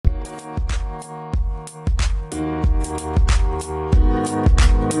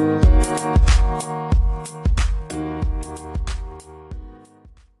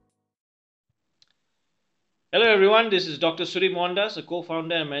everyone, this is Dr. Suri Mondas, the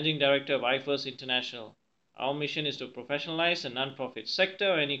co-founder and managing director of iFirst International. Our mission is to professionalize the non-profit sector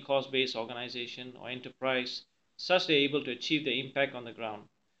or any cause-based organization or enterprise such they're able to achieve the impact on the ground.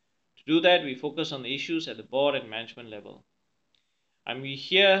 To do that, we focus on the issues at the board and management level. I'm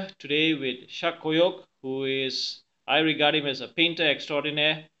here today with Shak Koyok, who is, I regard him as a painter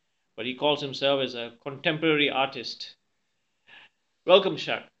extraordinaire, but he calls himself as a contemporary artist. Welcome,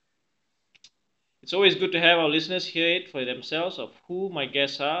 Shak. It's always good to have our listeners hear it for themselves of who my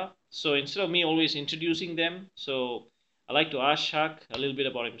guests are. So instead of me always introducing them, so I'd like to ask Shak a little bit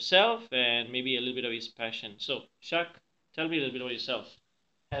about himself and maybe a little bit of his passion. So Shak, tell me a little bit about yourself.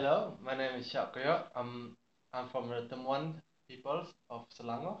 Hello, my name is Syak Koyok. I'm from the Temuan peoples of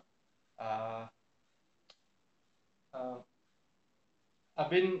Selangor. Uh, uh, I've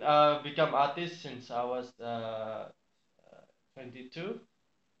been become artist since I was 22.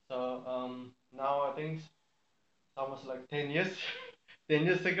 So now I think it's almost like 10 years, 10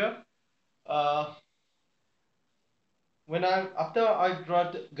 years ago. Uh, when I after I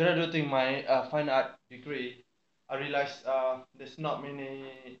graduating my fine art degree, I realized there's not many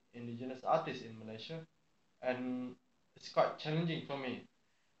indigenous artists in Malaysia, and it's quite challenging for me.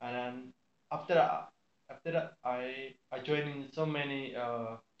 And then after that, I joined in so many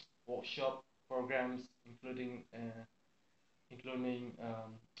workshop programs, including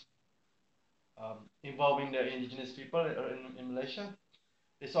involving the indigenous people in Malaysia.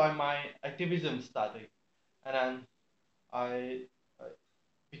 That's why my activism started, and then I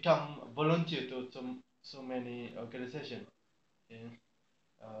become volunteer to so many organizations in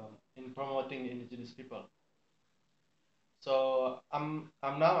promoting indigenous people. So I'm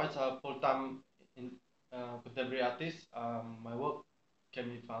now as a full-time in contemporary artist. My work can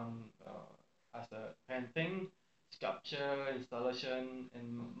be found as a painting, sculpture, installation,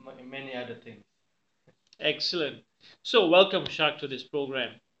 and many other things. Excellent. So welcome Shak to this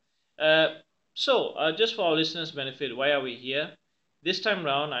program. Just for our listeners' benefit, why are we here? This time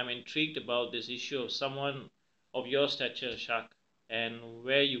round, I'm intrigued about this issue of someone of your stature, Shak, and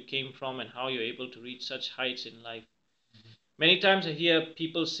where you came from and how you're able to reach such heights in life. Many times I hear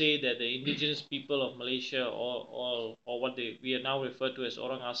people say that the indigenous people of Malaysia or what we are now referred to as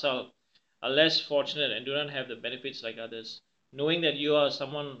Orang Asal are less fortunate and do not have the benefits like others. Knowing that you are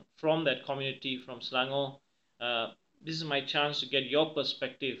someone from that community from Selangor, this is my chance to get your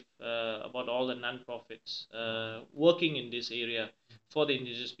perspective about all the non-profits working in this area for the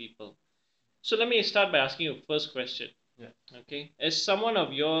indigenous people. So let me start by asking you first question. Yeah. Okay, as someone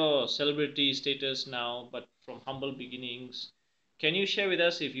of your celebrity status now, but from humble beginnings, can you share with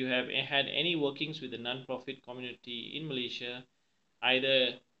us if you have had any workings with the non-profit community in Malaysia,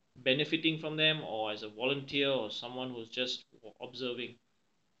 either benefiting from them or as a volunteer or someone who's just observing?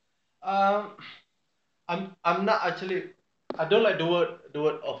 Um, I'm not actually. I don't like the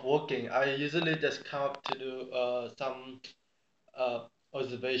word of working. I usually just come up to do some uh,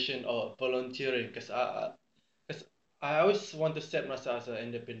 observation or volunteering because I always want to set myself as an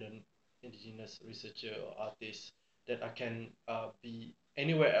independent indigenous researcher or artist that I can be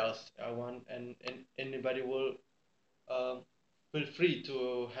anywhere else I want, and anybody will um, feel free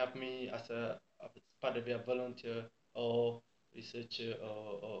to have me as a part of their volunteer or researcher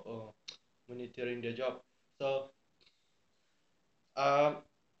or monitoring their job. So um,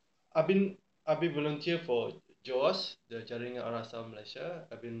 I've been I've been volunteer for JOS, the Jaringan Arasa Malaysia.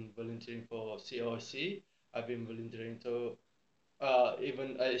 I've been volunteering for COC. I've been volunteering to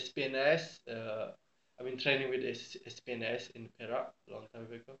even SPNS. I've been training with SPNS in Perak a long time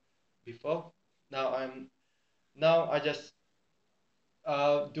ago. Before now I just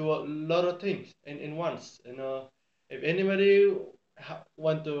do a lot of things in once. If anybody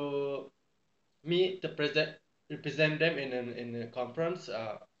want to me to represent them in a conference,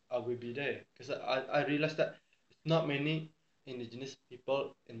 I will be there because I realized that it's not many indigenous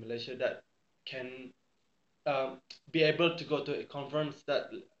people in Malaysia that can be able to go to a conference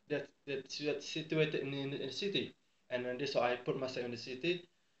that's situated in a city, and then this why I put myself in the city,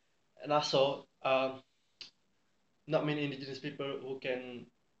 and also not many indigenous people who can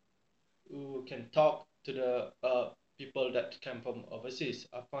talk to the people that come from overseas.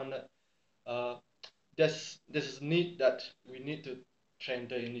 I found that uh, there's need that we need to train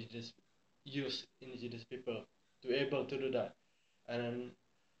the indigenous people to be able to do that. And then,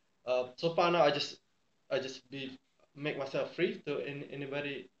 so far now I just be make myself free to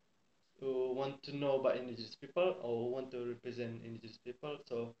anybody who want to know about indigenous people or who want to represent indigenous people.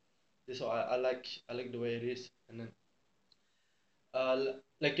 So this is why I like the way it is. And then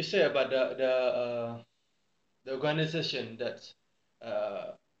like you say about the organization that's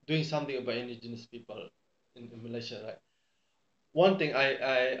uh, doing something about indigenous people. in Malaysia, right? One thing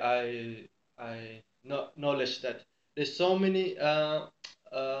I knowledge that there's so many uh,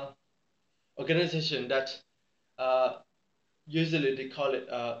 organization that uh, usually they call it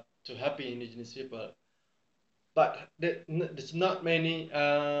to happy indigenous people, but there's not many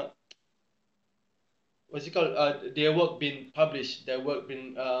what's it called their work been published, their work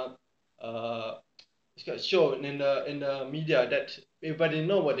been uh, it's got shown in the media that everybody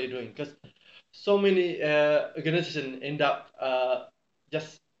know what they're doing, because so many organizations end up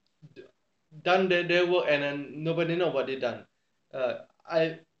just d- done their work and then nobody know what they done.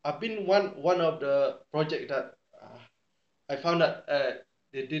 I've been one of the project that I found that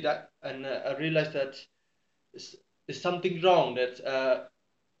they did that, and I realized that it's, it's something wrong, that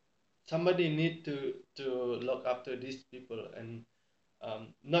somebody need to look after these people, and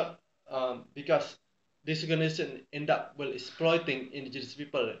not because this organization end up well exploiting indigenous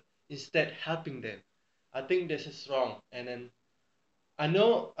people instead helping them. I think this is wrong, and then I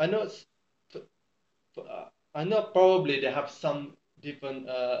know I know probably they have some different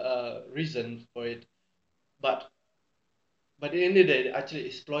reason for it, but at the end of the day, they're actually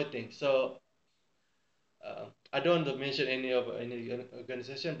exploiting. So I don't want to mention any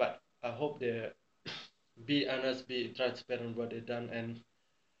organization, but I hope they be honest, be transparent what they've done, and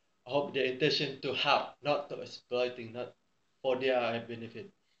I hope their intention to help, not to exploiting, not for their benefit.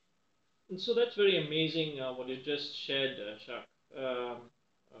 And so that's very amazing what you just shared, Shak.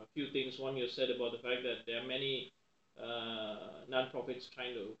 A few things. One, you said about the fact that there are many non-profits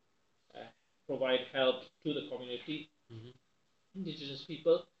trying to provide help to the community, Mm-hmm. indigenous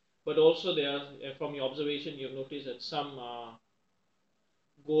people, but also there are, from your observation, you've noticed that some are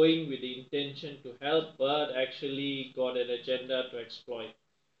going with the intention to help, but actually got an agenda to exploit.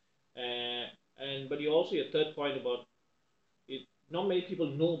 Uh, and but you also your third point about it. Not many people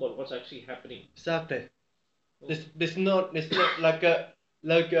know about what's actually happening. Exactly. So, This not like a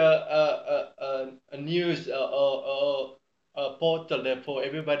news or a portal there for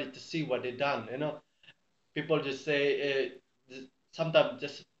everybody to see what they done. You know, people just say sometimes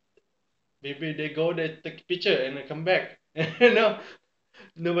just maybe they go they take picture and they come back. You know,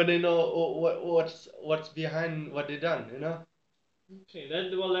 nobody know what's behind what they done. You know. okay,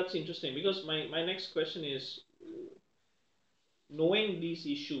 that well, that's interesting because my next question is, knowing these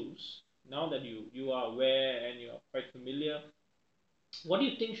issues now that you are aware and you are quite familiar, what do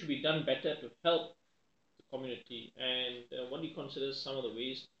you think should be done better to help the community, and what do you consider some of the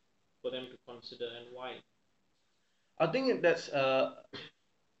ways for them to consider and why? I think that's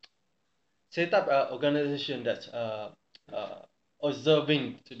set up an organization that's uh,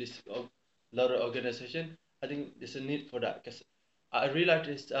 observing to this lot of organization. I think there's a need for that, because I realized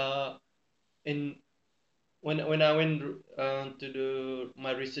it's in when I went to do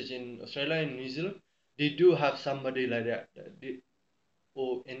my research in Australia and New Zealand, they do have somebody like that they,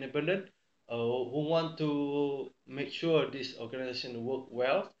 who independent who want to make sure this organization work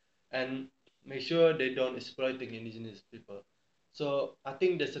well and make sure they don't exploiting indigenous people. So I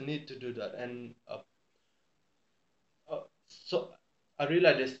think there's a need to do that, and so I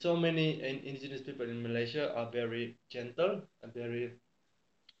realize there's so many indigenous people in Malaysia are very gentle and very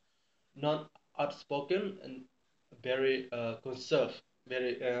not outspoken and very conserve,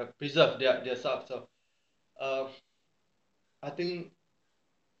 very preserve their self. So uh, I think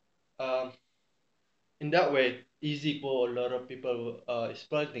um, in that way, easy for a lot of people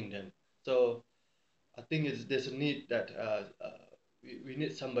exploiting them. So I think there's a need that we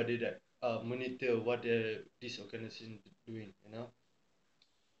need somebody that monitor what this organization doing. You know.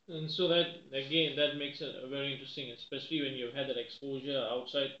 And so that again, that makes it very interesting, especially when you've had that exposure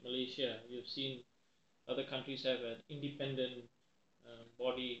outside Malaysia. You've seen other countries have an independent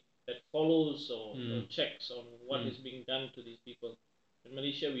body that follows or Mm. checks on what Mm. is being done to these people. In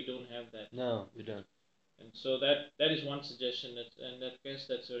Malaysia, we don't have that, No, we don't. and so that is one suggestion. That and I guess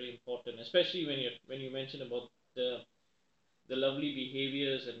that's very important, especially when you mention about the lovely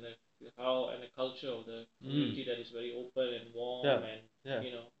behaviors and the how and the culture of the Mm. community that is very open and warm Yeah. and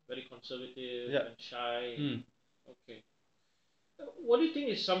Yeah. very conservative Yeah. and shy. Mm. Okay, what do you think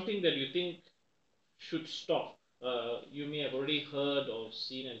is something that you think should stop? You may have already heard or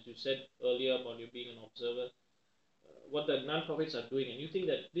seen, as you said earlier about you being an observer, what the non-profits are doing, and you think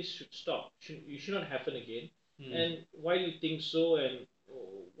that this should stop. You should not happen again. Mm. And why do you think so? And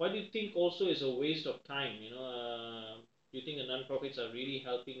why do you think also is a waste of time? Do you think the non-profits are really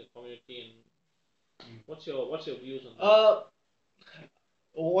helping the community? And what's your views on that? Uh,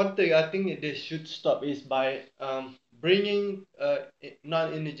 One thing I think they should stop is by bringing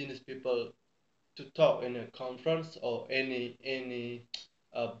non-indigenous people to talk in a conference or any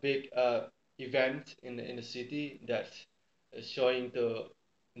big event in the city that's showing to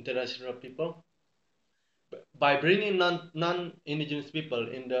international people. By bringing non-indigenous people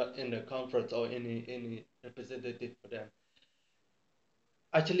in the conference or any representative for them,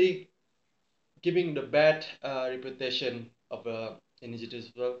 actually giving the bad reputation of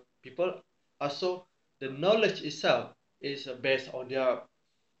indigenous people. Also, the knowledge itself is based on their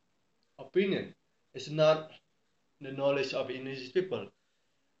opinion. It's not the knowledge of indigenous people,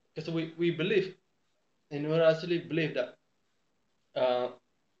 because we believe and we actually believe that uh,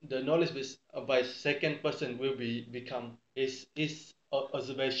 the knowledge by second person will become is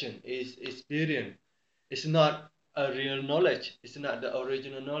observation, is experience. It's not a real knowledge. It's not the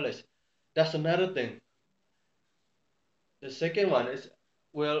original knowledge. That's another thing. The second one is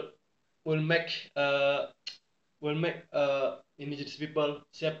will will make uh will make indigenous people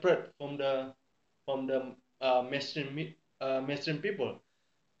separate from the mainstream people,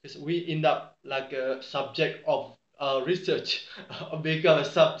 because we end up like a subject of research or become a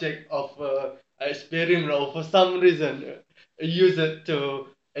subject of experiment, or for some reason use it to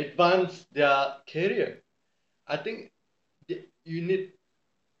advance their career. I think you need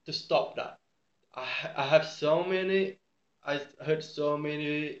to stop that. I have so many, I heard so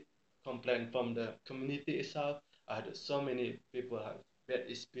many complaints from the community itself. I had so many people have bad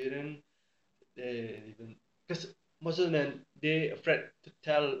experience. They even, because most of them they afraid to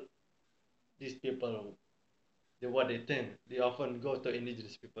tell these people what they think. They often go to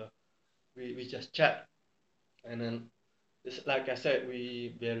indigenous people. We just chat, and then it's like I said,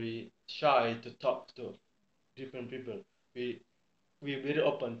 we very shy to talk to different people. We we very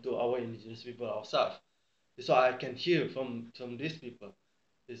open to our indigenous people ourselves. So I can hear from these people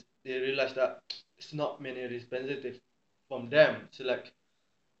is they realize that it's not many representative from them. So like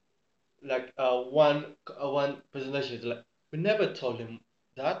one presentation is like, we never told him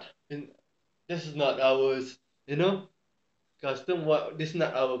that. And this is not ours, you know, custom. What, this is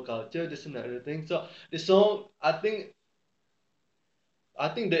not our culture. This is not the thing. So the song, I think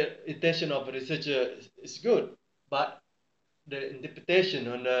the intention of a researcher is good, but the interpretation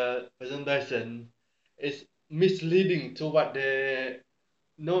on the presentation is misleading to what they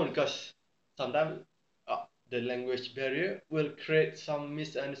know, because sometimes the language barrier will create some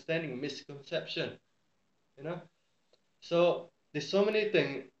misunderstanding, misconception, you know. So there's so many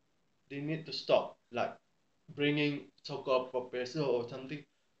things they need to stop, like bringing so-called professor or something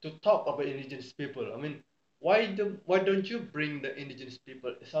to talk about indigenous people. I mean, why don't you bring the indigenous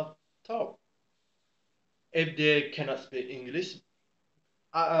people itself talk? If they cannot speak English,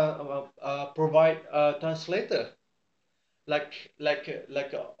 provide a translator, like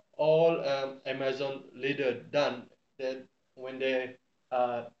all Amazon leader done. That when they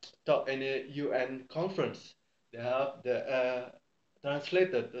uh, talk in a UN conference, they have the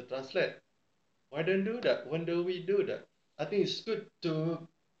translator to translate. Why don't do that? When do we do that? I think it's good to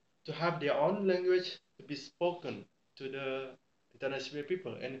have their own language to be spoken to the international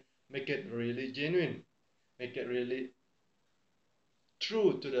people and make it really genuine, make it really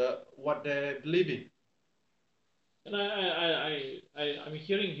true to the what they believe in. And I'm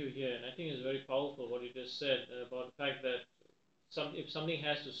hearing you here, and I think it's very powerful what you just said about the fact that if something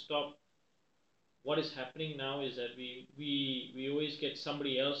has to stop, what is happening now is that we always get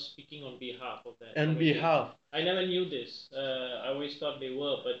somebody else speaking on behalf of that And we committee. have I never knew this. I always thought they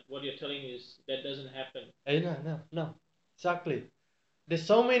were, but what you're telling is that doesn't happen. no, exactly. There's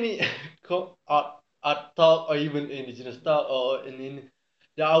so many art talk or even indigenous talk or in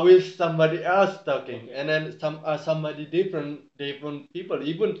there are always somebody else talking, Okay. and then somebody different people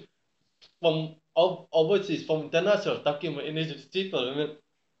even from overseas, from international, talking about indigenous people. I mean,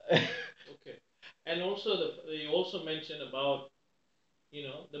 Okay. And also you also mentioned about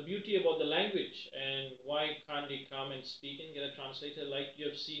the beauty about the language and why can't they come and speak and get a translator like you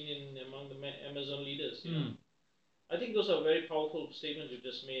have seen in among the Amazon leaders. I think those are very powerful statements you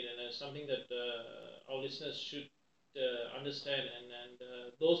just made, and something that our listeners should understand. And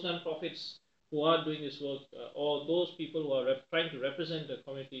those nonprofits who are doing this work, or those people who are trying to represent the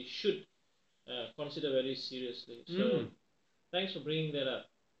community, should consider very seriously. So, thanks for bringing that up.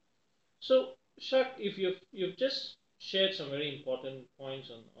 So, Shak, if you've just shared some very important points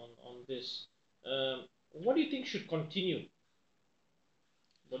on this, what do you think should continue?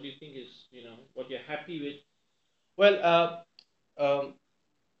 What do you think is what you're happy with? well,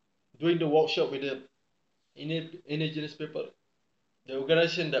 doing the workshop with the indigenous people, the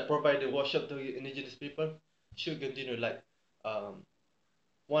organization that provide the workshop to indigenous people should continue. Like um,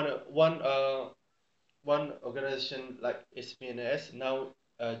 one one one organization like SPNS now,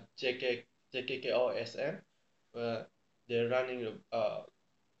 JKKOSM, they're running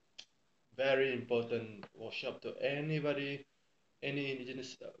very important workshop to anybody, any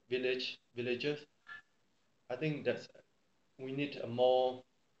indigenous villagers. I think that's we need a more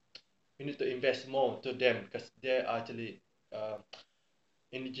we need to invest more to them because they're actually uh,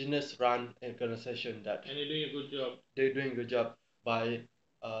 indigenous run organization that And you're doing a good job. they're doing a good job by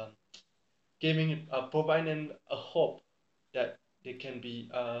uh, giving providing a hope that they can be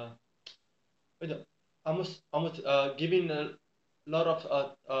you know, almost giving a lot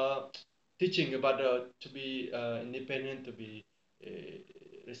of teaching about to be independent, to be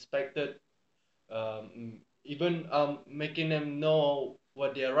respected, even making them know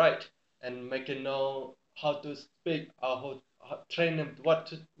what they are right and making know how to speak, how train them what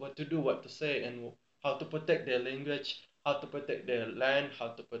to do, what to say, and how to protect their language, how to protect their land, how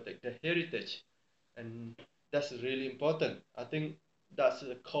to protect their heritage, and that's really important. I think that's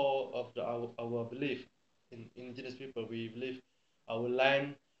the core of our belief in indigenous people. We believe our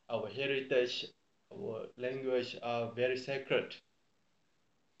land, our heritage, our language are very sacred.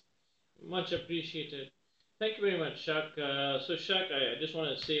 Much appreciated. Thank you very much, Shak. So, Shak, I just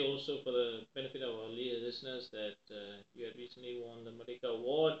want to say also for the benefit of our listeners that you had recently won the Merdeka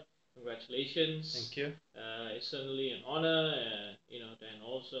Award. Congratulations. Thank you. It's certainly an honor, and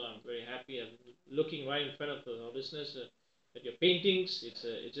also I'm very happy. I'm looking right in front of our listeners at your paintings. It's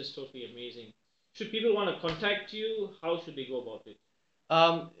just totally amazing. Should people want to contact you, how should they go about it?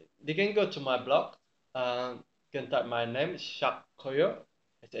 They can go to my blog. You can type my name, Shak Koyok.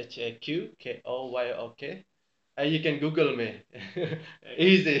 It's HAQKOYOK. And you can Google me.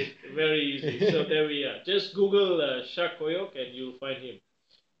 Easy. Very easy. So there we are. Just Google Shak Koyok and you'll find him.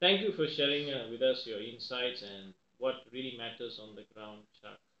 Thank you for sharing with us your insights and what really matters on the ground,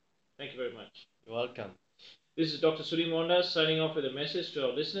 Shak. Thank you very much. You're welcome. This is Dr. Suri Mondas signing off with a message to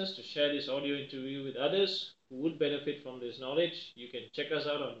our listeners to share this audio interview with others who would benefit from this knowledge. You can check us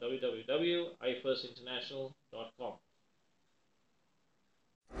out on www.ifirsinternational.com.